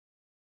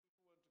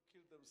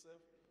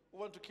themselves? Who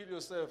want to kill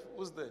yourself?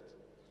 Who's that?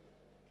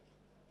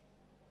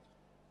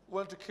 Who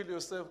want to kill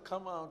yourself?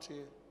 Come out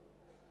here.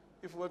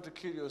 If you want to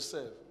kill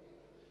yourself.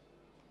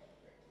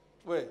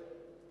 Where?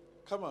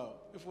 Come out.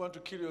 If you want to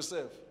kill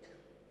yourself.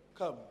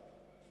 Come.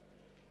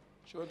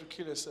 She want to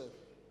kill herself.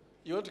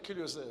 You want to kill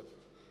yourself?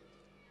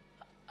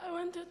 I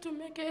wanted to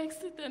make an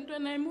accident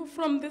when I moved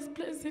from this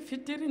place if you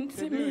didn't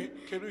see me.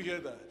 Can you hear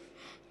that?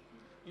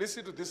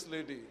 Listen to this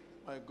lady.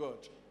 My God.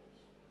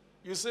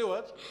 You say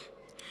what?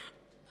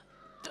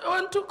 I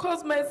want to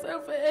cause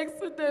myself an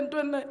accident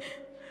when I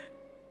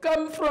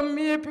come from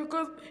here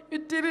because you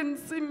didn't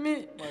see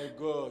me. My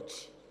God.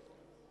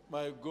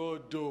 My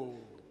God, though.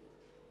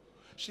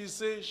 She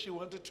says she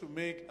wanted to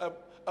make,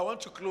 I want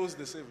to close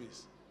the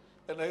service.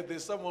 And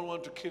there's someone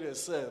want to kill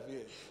herself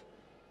here.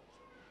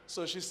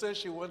 So she said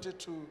she wanted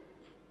to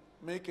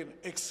make an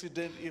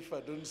accident if I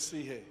don't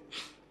see her.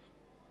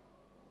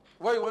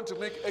 Why you want to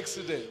make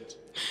accident?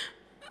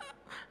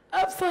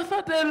 I've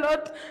suffered a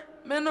lot,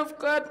 man of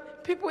God.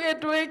 People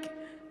at work,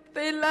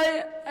 they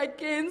lie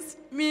against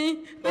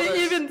me.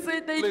 They even say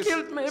they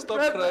killed my brother.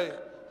 Stop crying.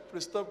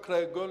 Please stop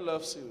crying. God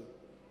loves you.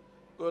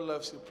 God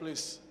loves you,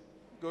 please.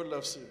 God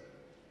loves you.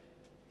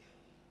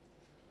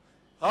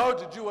 How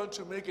did you want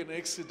to make an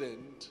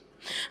accident?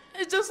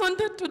 I just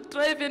wanted to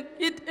drive and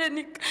hit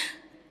any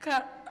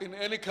car. In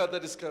any car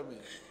that is coming?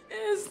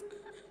 Yes.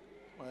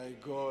 My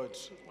God,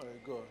 my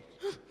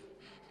God.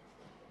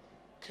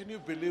 Can you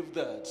believe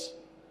that?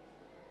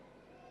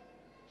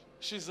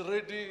 She's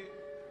ready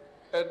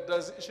and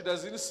she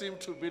doesn't seem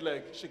to be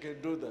like she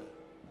can do that.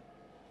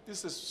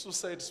 This is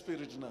suicide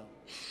spirit now.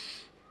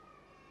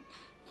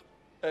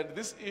 And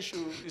this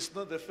issue is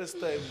not the first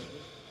time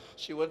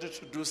she wanted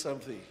to do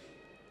something.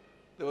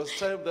 There was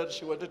time that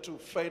she wanted to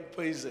find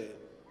poison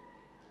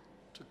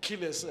to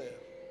kill herself.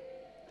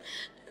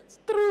 It's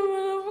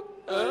true.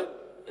 Huh?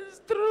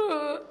 It's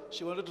true.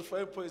 She wanted to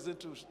find poison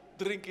to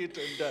drink it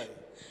and die.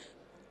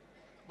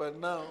 But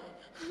now,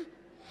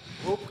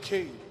 hope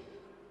came.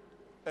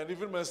 And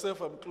even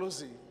myself, I'm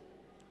closing.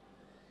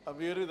 I'm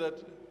hearing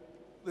that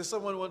there's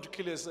someone who wants to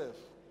kill herself.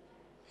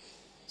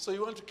 So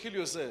you want to kill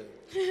yourself?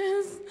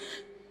 Yes.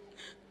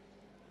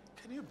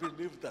 Can you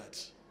believe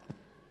that?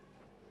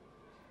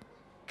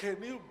 Can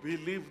you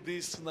believe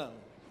this now?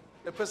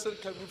 A person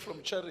coming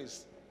from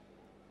Charis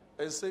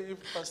and say, if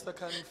Pastor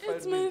can't find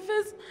It's me. my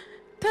first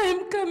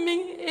time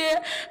coming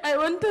here. I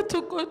wanted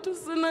to go to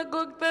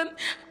synagogue, then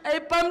I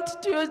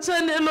bumped to your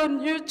channel on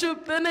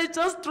YouTube, then I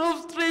just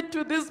drove straight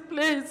to this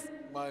place.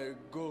 My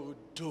God,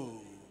 do.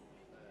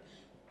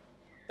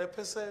 A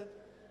person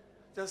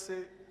just say,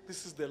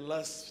 this is the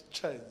last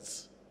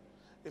chance.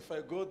 If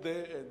I go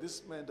there and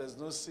this man does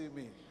not see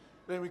me,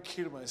 let me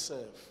kill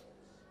myself.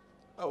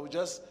 I will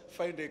just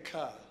find a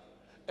car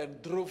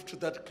and drove to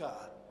that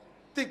car.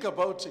 Think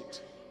about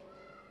it.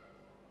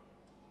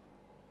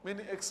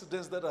 Many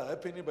accidents that are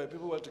happening by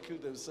people who want to kill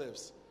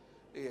themselves.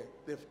 Yeah,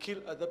 they've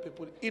killed other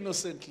people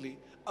innocently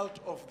out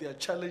of their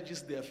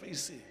challenges they are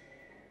facing.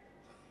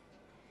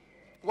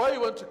 Why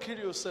you want to kill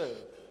yourself?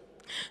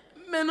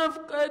 Man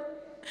of God,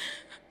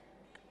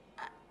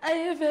 I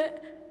have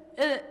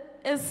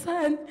a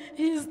son.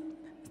 He's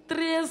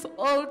 3 years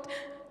old.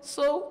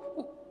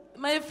 So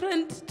my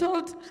friend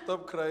told...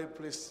 Stop crying,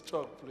 please.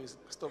 Talk, please.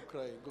 Stop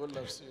crying. God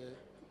loves you.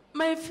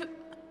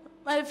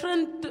 My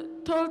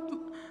friend told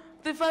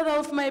the father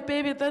of my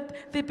baby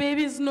that the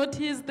baby is not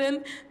his.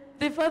 Then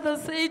the father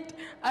said,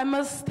 I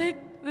must take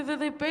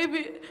the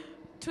baby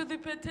to the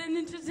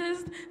paternity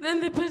test. Then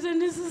the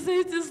paternity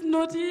said it's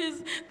not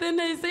his.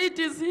 Then I said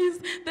it's his.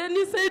 Then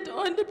he said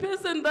only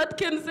person that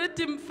can set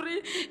him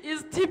free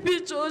is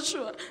TB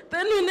Joshua.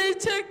 Then when I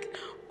check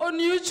on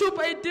YouTube,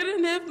 I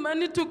didn't have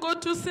money to go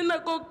to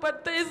synagogue,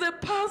 but there is a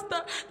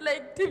pastor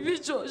like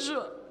TB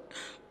Joshua.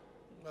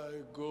 My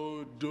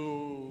God,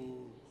 oh.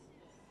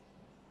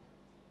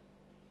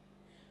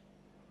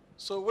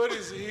 So where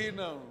is he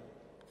now?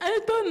 I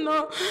don't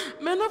know.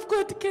 Man of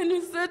God, can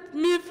you set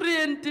me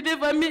free and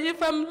deliver me?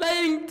 If I'm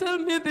lying, tell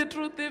me the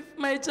truth. If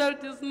my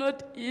child is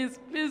not his,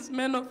 please,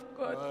 man of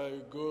God. My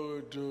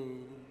God, oh.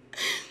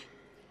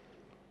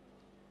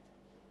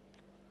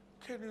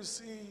 Can you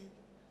see?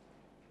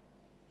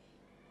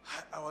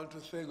 I want to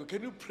thank God.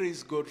 Can you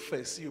praise God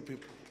first, you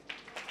people?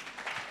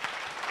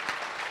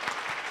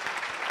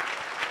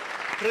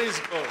 Praise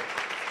God.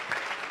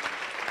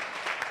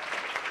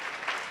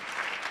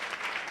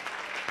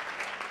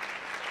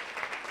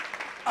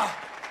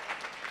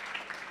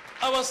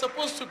 I was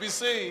supposed to be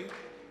saying,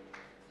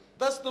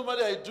 that's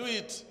normally I do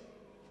it.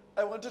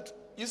 I wanted to,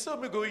 you saw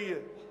me going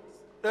here.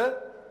 Yeah?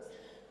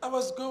 I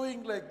was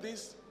going like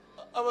this.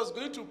 I was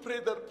going to pray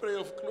that prayer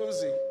of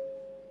closing.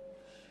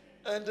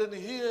 And then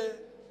here,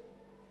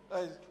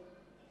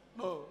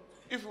 no,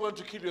 if you want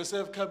to kill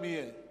yourself, come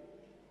here.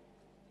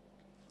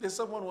 There's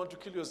someone want to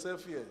kill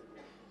yourself here.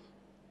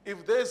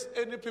 If there's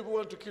any people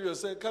want to kill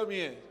yourself, come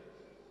here.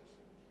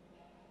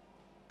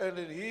 And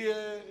then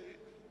here,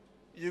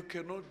 you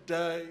cannot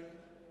die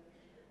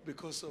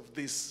because of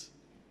this.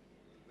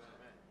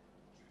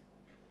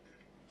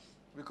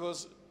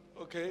 Because,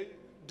 okay,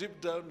 deep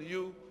down,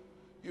 you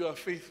are a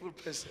faithful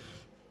person.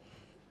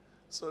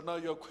 So now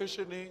you're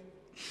questioning,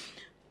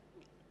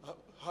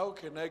 how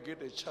can I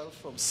get a child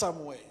from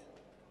somewhere?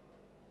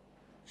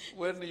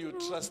 When you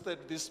trusted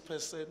this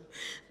person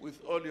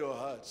with all your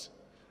heart,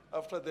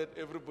 after that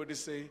everybody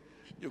say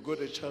you got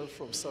a child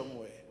from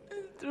somewhere.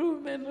 True,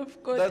 man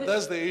of God.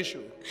 That's the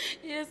issue.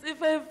 Yes,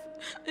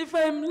 if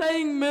I'm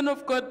lying, man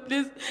of God,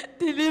 please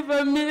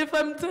deliver me. If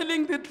I'm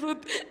telling the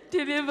truth,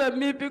 deliver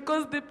me,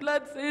 because the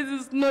blood says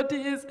it's not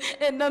his,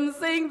 and I'm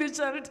saying the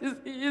child is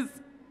his.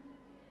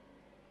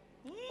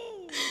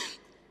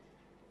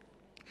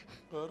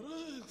 All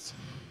right.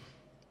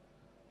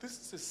 This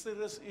is a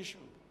serious issue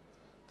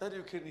that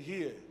you can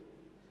hear.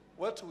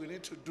 What we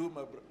need to do,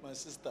 my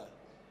sister,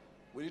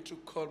 we need to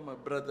call my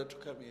brother to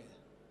come here.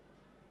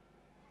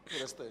 You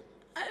understand?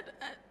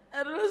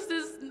 I lost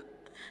his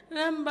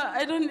number.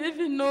 I don't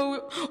even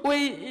know where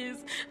he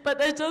is. But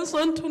I just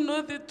want to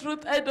know the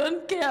truth. I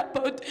don't care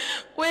about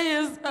where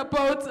he is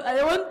about.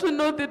 I want to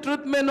know the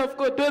truth, man of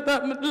God, whether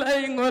I'm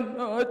lying or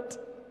not.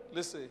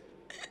 Listen,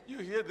 you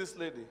hear this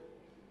lady?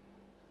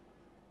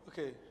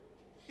 Okay,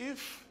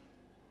 if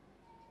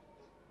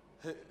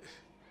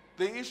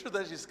the issue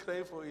that she's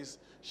crying for is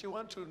she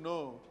wants to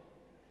know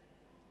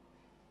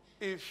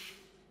if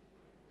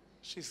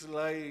she's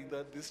lying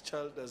that this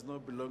child does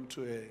not belong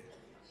to her,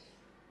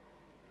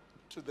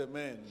 to the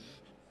man.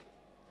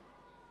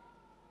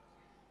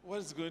 What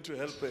is going to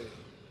help her?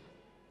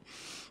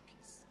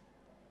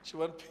 She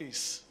wants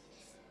peace.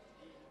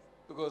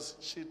 Because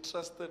she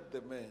trusted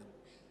the man.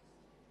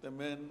 The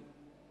man,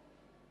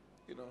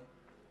 you know,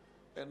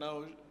 and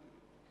now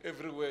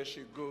everywhere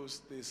she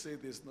goes, they say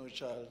there's no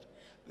child.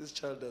 This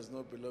child does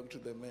not belong to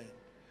the man.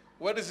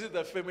 What is it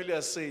the family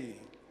are saying?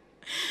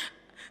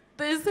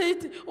 They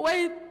said,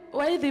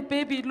 why the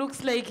baby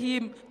looks like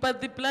him, but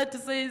the blood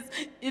says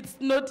it's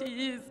not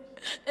his.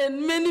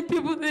 And many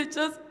people, they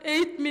just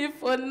hate me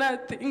for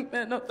nothing,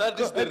 man of That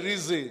God. is the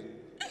reason.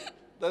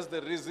 That's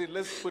the reason.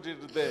 Let's put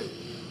it there.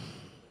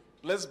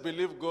 Let's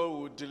believe God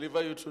will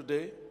deliver you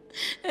today.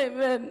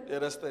 Amen. You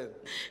understand?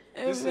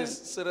 Amen. This is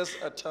serious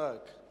attack.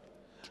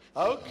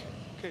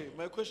 Okay,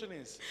 my question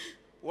is,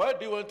 why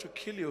do you want to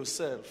kill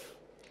yourself?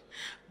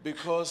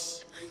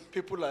 Because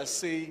people are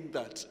saying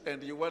that,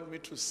 and you want me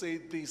to say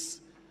this,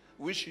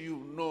 which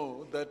you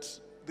know that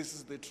this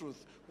is the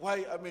truth.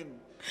 Why? I mean,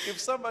 if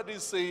somebody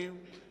is saying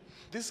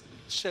this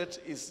shirt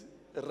is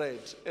red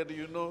and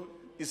you know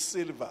it's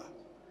silver,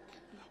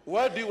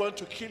 why do you want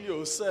to kill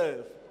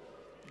yourself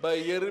by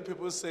hearing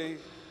people say,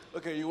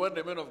 okay, you want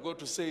the man of God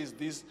to say is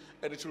this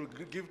and it will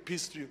give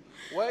peace to you?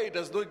 Why it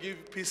does not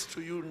give peace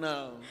to you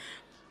now?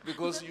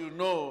 Because you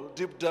know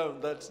deep down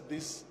that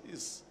this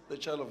is the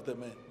child of the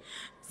man.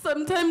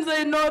 Sometimes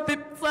I know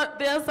that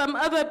there are some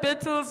other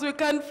battles we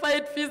can't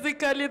fight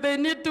physically. They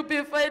need to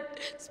be fight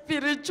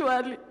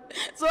spiritually.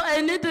 So I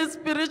need a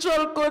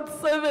spiritual God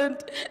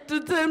servant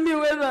to tell me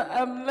whether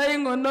I'm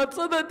lying or not,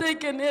 so that I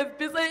can have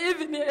peace. I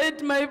even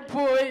hate my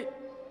boy.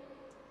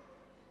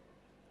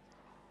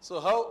 So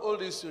how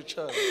old is your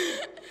child?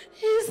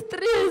 He's 3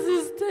 years,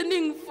 he's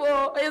turning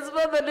 4. His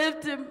father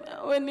left him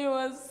when he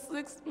was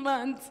 6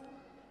 months.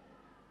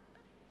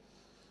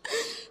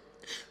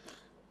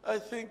 I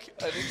think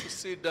I need to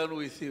sit down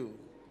with you.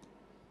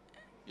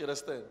 You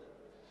understand?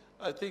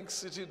 I think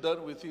sitting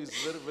down with you is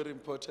very, very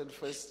important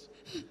first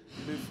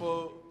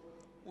before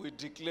we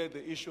declare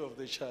the issue of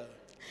the child.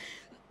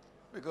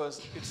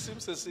 Because it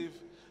seems as if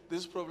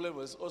this problem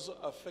has also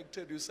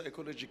affected you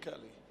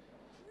psychologically.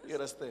 You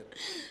understand?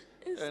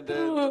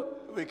 And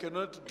we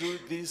cannot do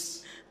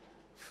this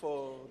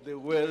for the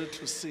world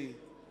to see.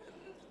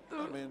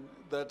 I mean,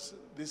 that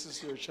this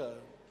is your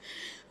child.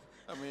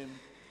 I mean,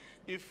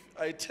 if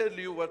I tell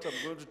you what I'm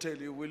going to tell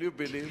you, will you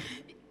believe?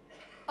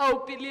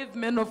 I'll believe,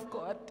 man of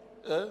God.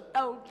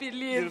 I'll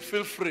believe. You'll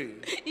feel free.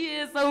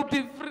 Yes, I'll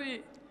be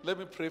free. Let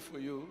me pray for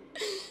you.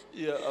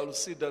 Yeah, I'll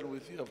sit down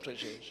with you after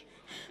church.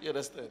 You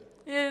understand?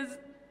 Yes.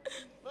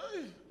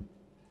 Aye.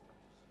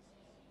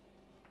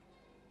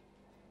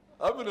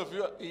 How many of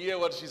you hear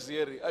what she's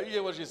hearing? Are you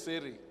hear what she's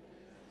hearing?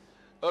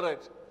 All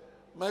right.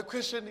 My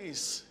question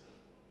is,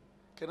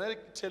 can I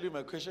tell you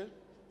my question?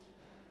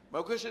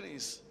 My question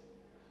is,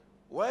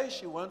 why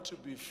she want to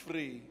be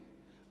free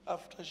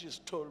after she's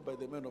told by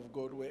the man of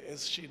God,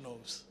 whereas she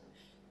knows?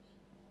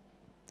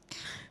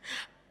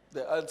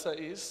 The answer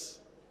is?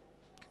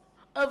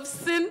 I've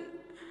seen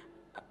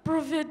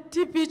Prophet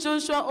T.P.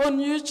 Joshua on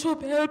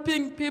YouTube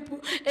helping people.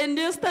 And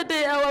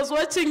yesterday I was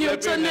watching your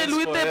channel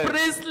with a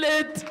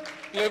bracelet.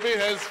 Clap your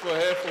hands for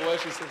her for what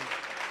she said.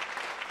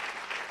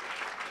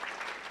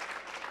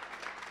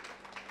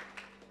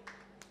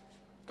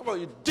 Come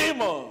on, you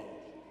demon.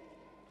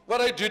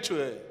 What I do to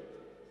her?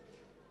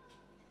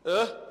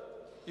 Huh?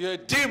 You're a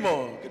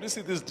demon. Can you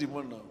see this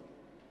demon now?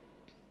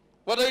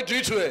 What I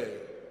do to her?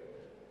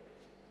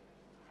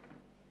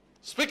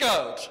 Speak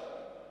out.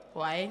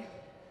 Why?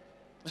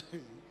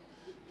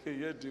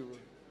 You're a demon.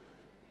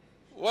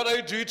 What are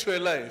you doing to her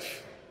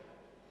life?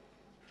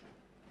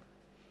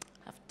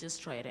 I've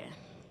destroyed her.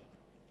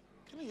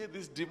 Can you hear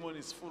this demon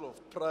is full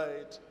of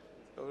pride,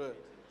 All right.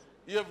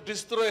 You have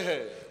destroyed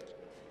her.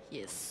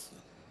 Yes.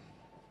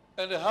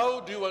 And how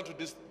do you want to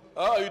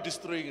how are you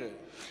destroying her?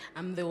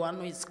 I'm the one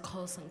who is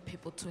causing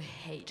people to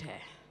hate her.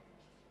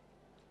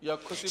 You are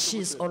causing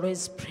She's people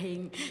always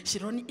praying. She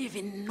don't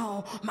even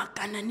know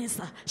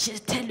Makananisa. She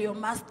tell your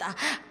master,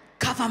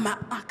 cover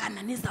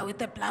Makananisa with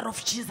the blood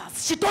of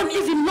Jesus. She don't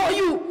even know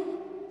you.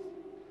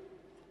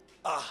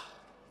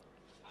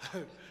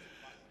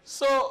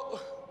 So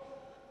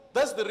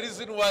that's the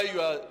reason why you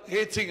are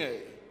hating her.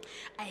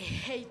 I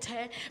hate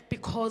her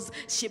because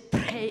she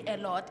pray a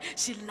lot.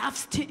 She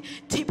loves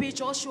TB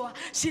Joshua.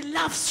 She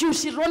loves you.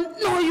 She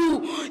don't know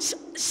you.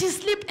 She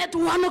sleep at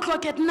 1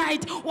 o'clock at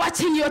night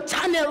watching your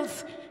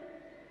channels.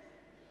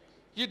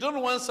 You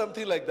don't want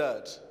something like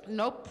that.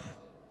 Nope.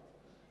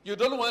 You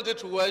don't want her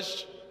to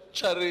watch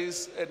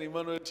Charis and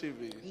Emmanuel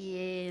TV.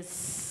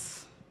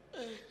 Yes.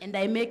 And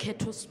I make her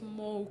to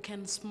smoke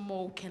and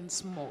smoke and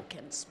smoke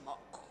and smoke.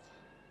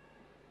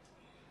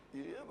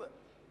 Yeah, but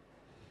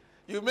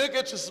you make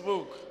her to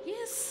smoke.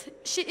 Yes.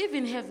 She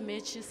even have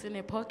matches in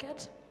her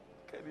pocket.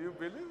 Can you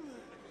believe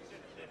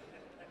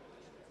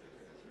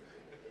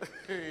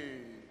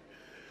it?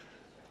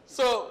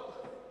 So,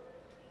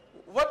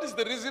 what is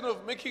the reason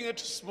of making her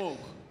to smoke?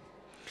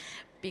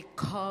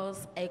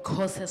 Because I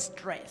cause her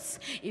stress.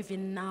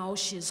 Even now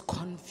she's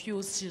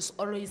confused. She's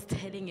always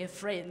telling her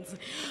friends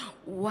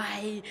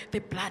why the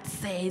blood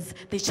says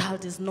the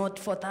child is not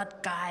for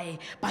that guy.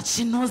 But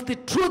she knows the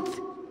truth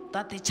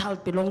that the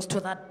child belongs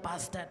to that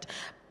bastard.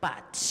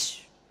 But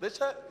The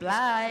child,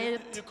 blood,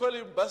 you call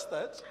him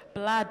bastard?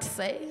 blood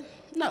say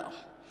no.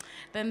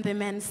 Then the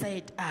man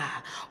said,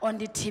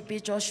 only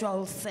TB Joshua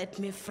will set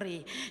me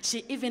free.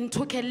 She even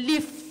took a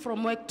leave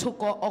from work to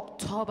go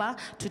October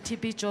to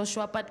TB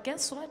Joshua. But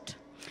guess what?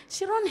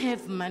 She don't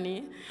have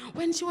money.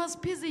 When she was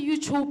busy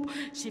YouTube,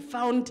 she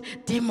found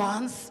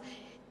demons,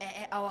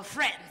 our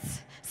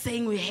friends,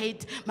 saying we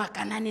hate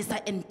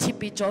Makananisa and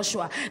TB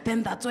Joshua.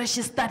 Then that's why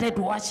she started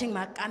watching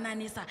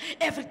Makananisa.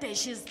 Every day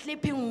she's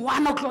sleeping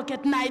 1 o'clock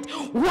at night,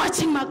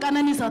 watching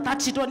Makananisa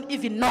that she don't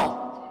even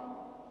know.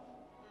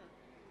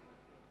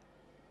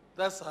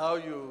 That's how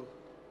you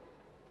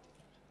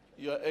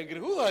are angry.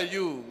 Who are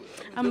you?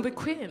 I'm the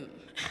queen.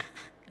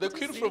 The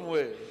queen from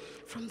where?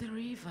 From the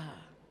river.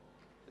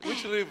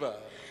 Which river?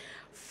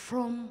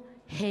 From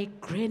her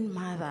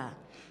grandmother.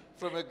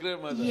 From her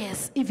grandmother?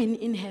 Yes, even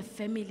in her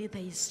family,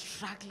 they are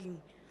struggling.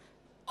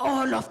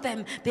 All of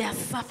them, they are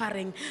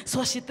suffering.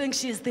 So she thinks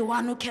she's the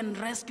one who can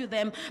rescue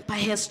them by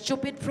her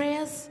stupid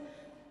prayers.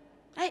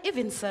 I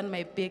even sent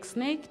my big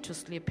snake to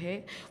sleep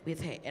here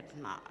with her at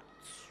night.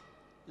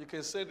 You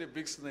can send a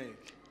big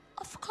snake.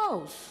 Of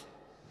course.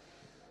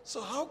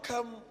 So how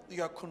come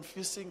you are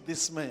confusing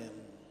this man?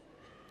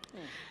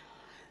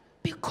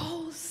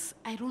 Because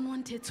I don't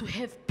want her to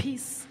have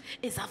peace.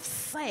 As I've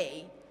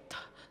said,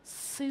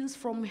 since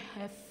from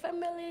her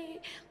family,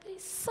 they're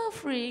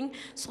suffering.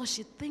 So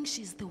she thinks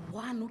she's the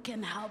one who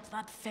can help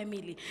that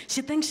family.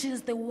 She thinks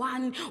she's the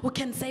one who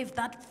can save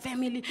that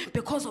family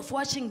because of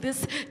watching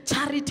this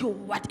charity or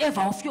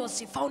whatever of yours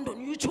she found on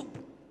YouTube.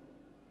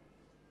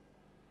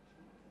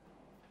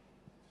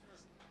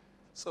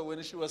 So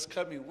when she was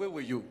coming, where were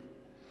you?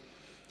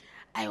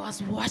 I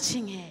was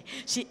watching her.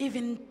 She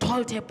even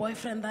told her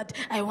boyfriend that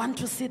I want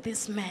to see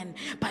this man,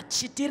 but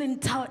she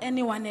didn't tell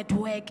anyone at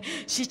work.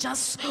 She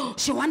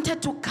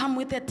wanted to come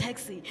with a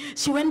taxi.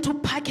 She went to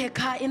park her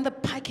car in the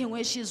parking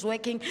where she's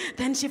working.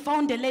 Then she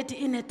found a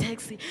lady in a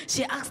taxi.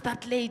 She asked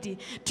that lady,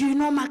 do you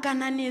know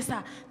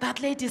Makananisa?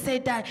 That lady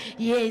said that,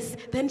 yes.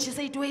 Then she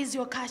said, where is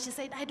your car? She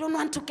said, I don't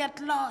want to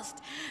get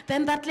lost.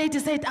 Then that lady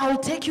said, I will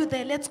take you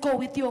there. Let's go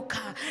with your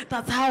car.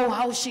 That's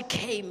how she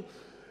came.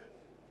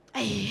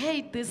 I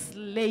hate this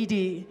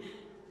lady.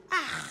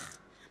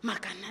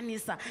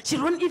 Makananisa. She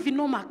don't even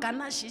know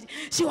Makana.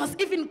 She was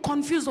even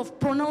confused of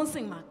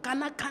pronouncing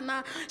Makana,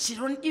 Kana. She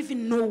don't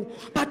even know.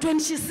 But when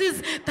she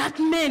sees that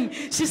man,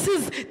 she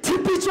sees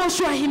TB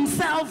Joshua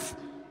himself.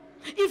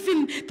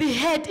 Even the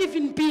head,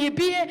 even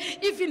baby,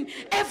 even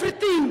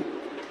everything.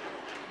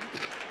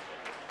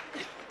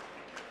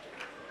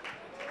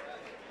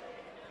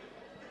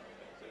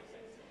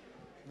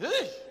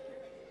 Hey.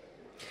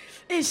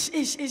 Ish.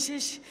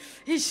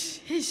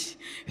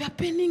 You are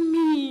paining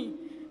me.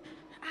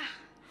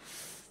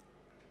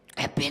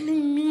 You're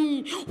paining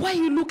me. Why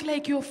you look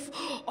like you're,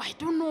 I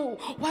don't know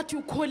what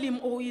you call him,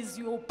 or is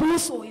your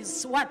boss, or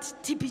is what,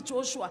 TB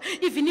Joshua.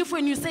 Even if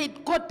when you say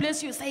God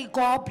bless you, say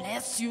God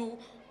bless you.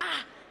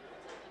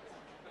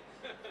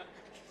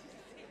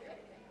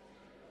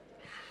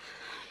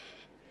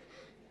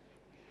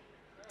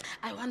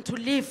 I want to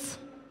live.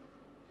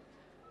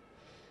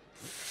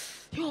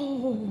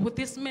 Yo,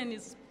 this man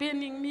is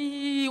paining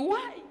me.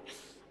 Why?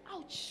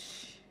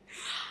 Ouch.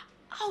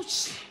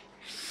 Ouch.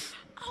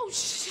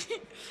 Ouch.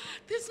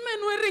 This man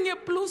wearing a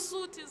blue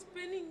suit is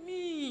paining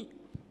me.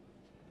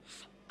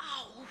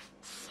 Ow.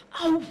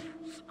 Ow.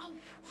 Ow.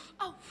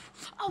 Ow.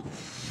 Ow.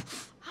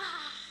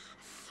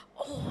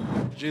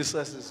 Oh.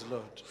 Jesus is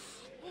Lord.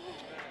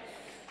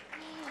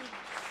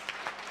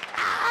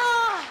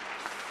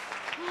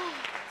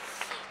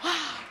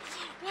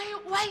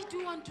 Why do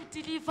you want to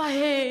deliver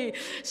her?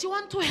 She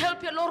wants to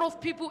help a lot of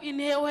people in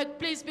her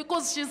workplace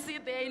because she see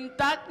they're in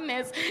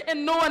darkness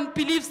and no one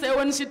believes her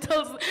when she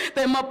tells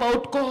them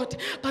about God.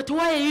 But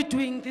why are you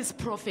doing this,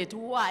 prophet?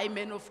 Why,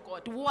 man of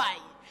God? Why?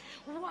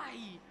 Why?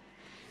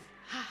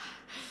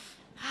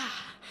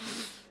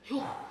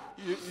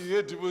 You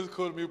hear demons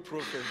call me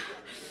prophet.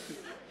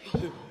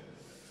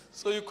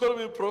 So you call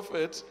me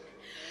prophet?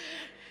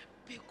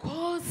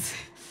 Because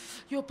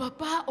your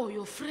papa or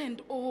your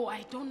friend, oh,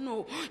 I don't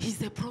know,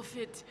 he's a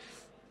prophet.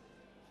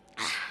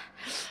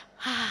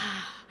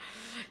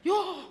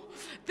 Yo,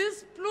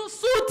 this blue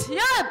suit,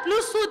 yeah,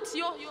 blue suit,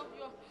 yo.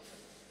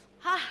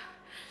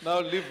 Now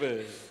leave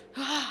her.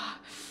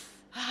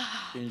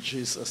 In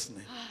Jesus'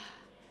 name.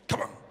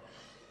 Come on.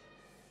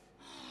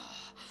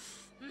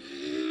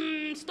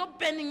 Stop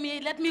bending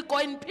me. Let me go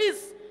in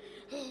peace.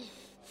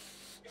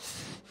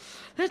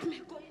 Let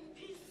me go in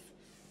peace.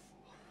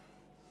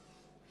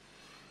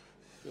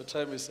 Your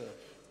time is up.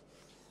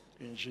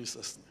 In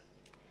Jesus' name.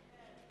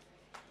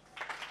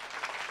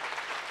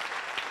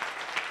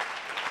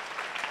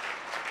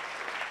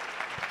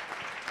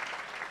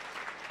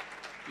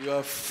 You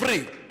are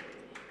free.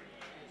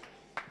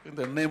 In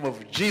the name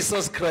of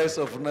Jesus Christ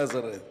of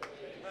Nazareth.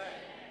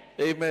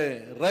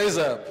 Amen. Rise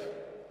up.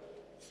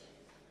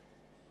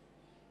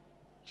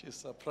 She's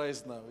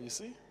surprised now, you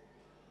see?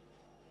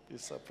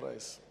 She's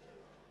surprised.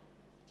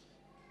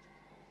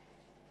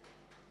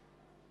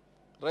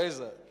 Rise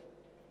up.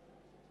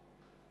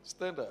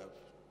 Stand up.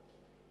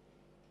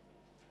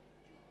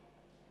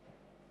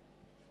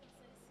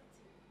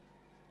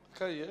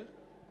 Okay, yeah?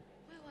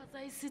 Where was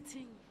I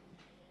sitting?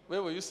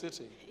 Where were you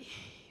sitting?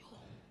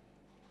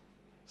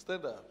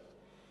 Stand up.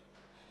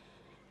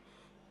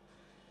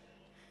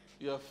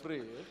 You are free,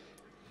 eh?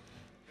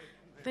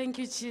 Thank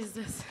you,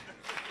 Jesus.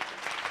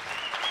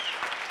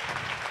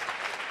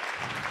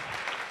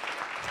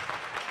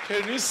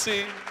 Can you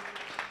see?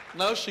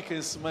 Now she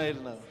can smile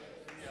now.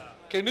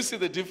 Can you see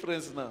the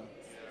difference now?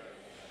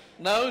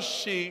 Now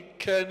she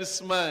can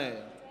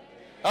smile.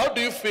 How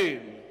do you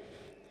feel?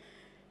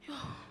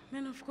 Oh,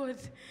 man of God,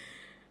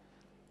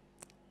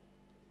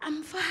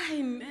 I'm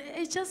fine.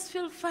 I just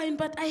feel fine,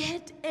 but I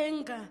had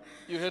anger.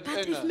 You had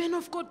that anger? if men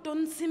of God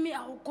don't see me,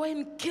 I'll go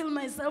and kill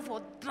myself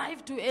or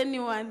drive to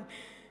anyone.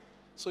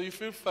 So you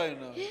feel fine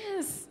now?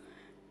 Yes,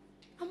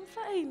 I'm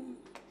fine.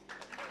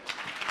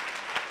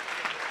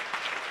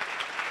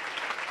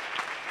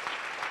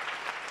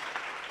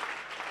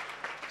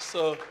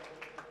 So,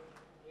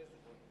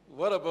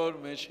 what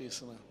about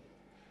matches now?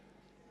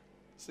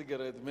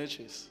 Cigarette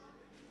matches.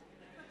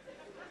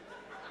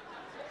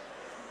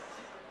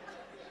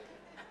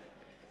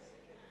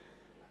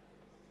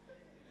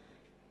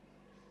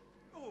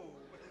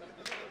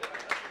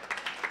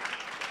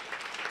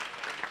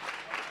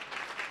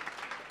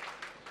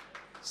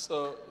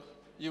 So,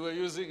 you were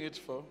using it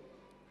for?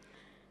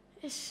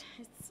 Ish,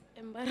 it's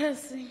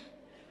embarrassing.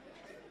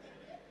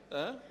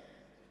 Huh?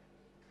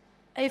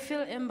 I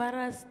feel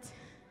embarrassed.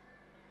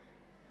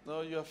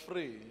 No, you are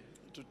free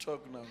to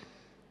talk now.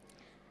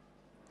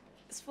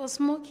 It's for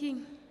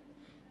smoking.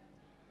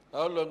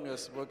 How long are you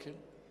smoking?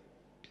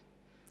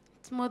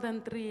 It's more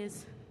than 3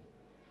 years.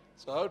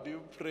 So how do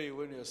you pray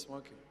when you're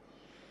smoking?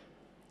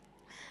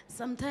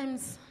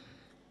 Sometimes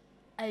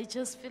I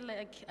just feel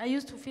like, I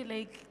used to feel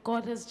like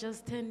God has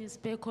just turned his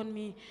back on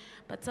me.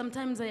 But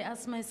sometimes I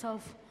ask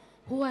myself,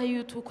 who are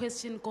you to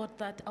question God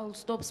that I'll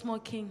stop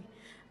smoking?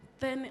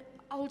 Then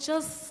I'll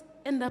just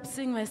end up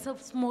seeing myself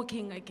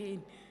smoking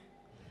again.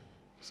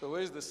 So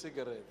where's the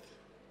cigarette?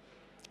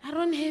 I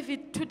don't have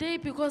it today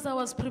because I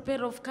was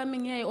prepared of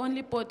coming here. I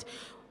only bought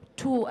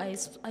 2. I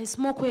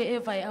smoke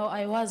wherever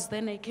I was.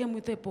 Then I came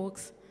with a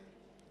box.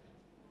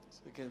 So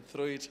you can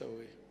throw it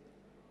away.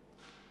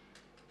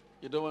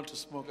 You don't want to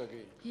smoke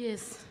again?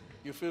 Yes.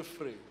 You feel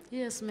free?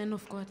 Yes, man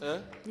of God. Eh?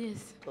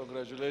 Yes.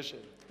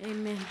 Congratulations.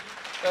 Amen.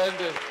 And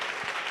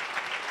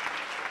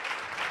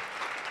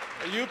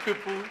you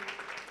people,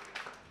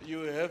 you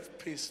have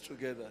peace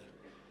together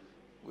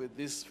with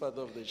this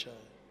father of the child.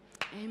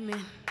 Amen.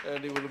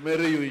 And he will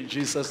marry you in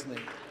Jesus'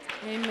 name.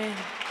 Amen.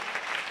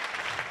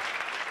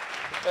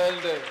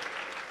 And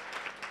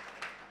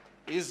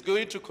he's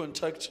going to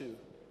contact you.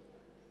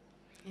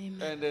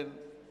 Amen. And then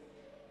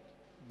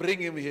bring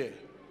him here.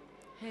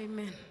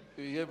 Amen.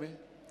 You hear me?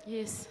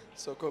 Yes.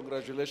 So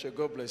congratulations.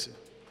 God bless you.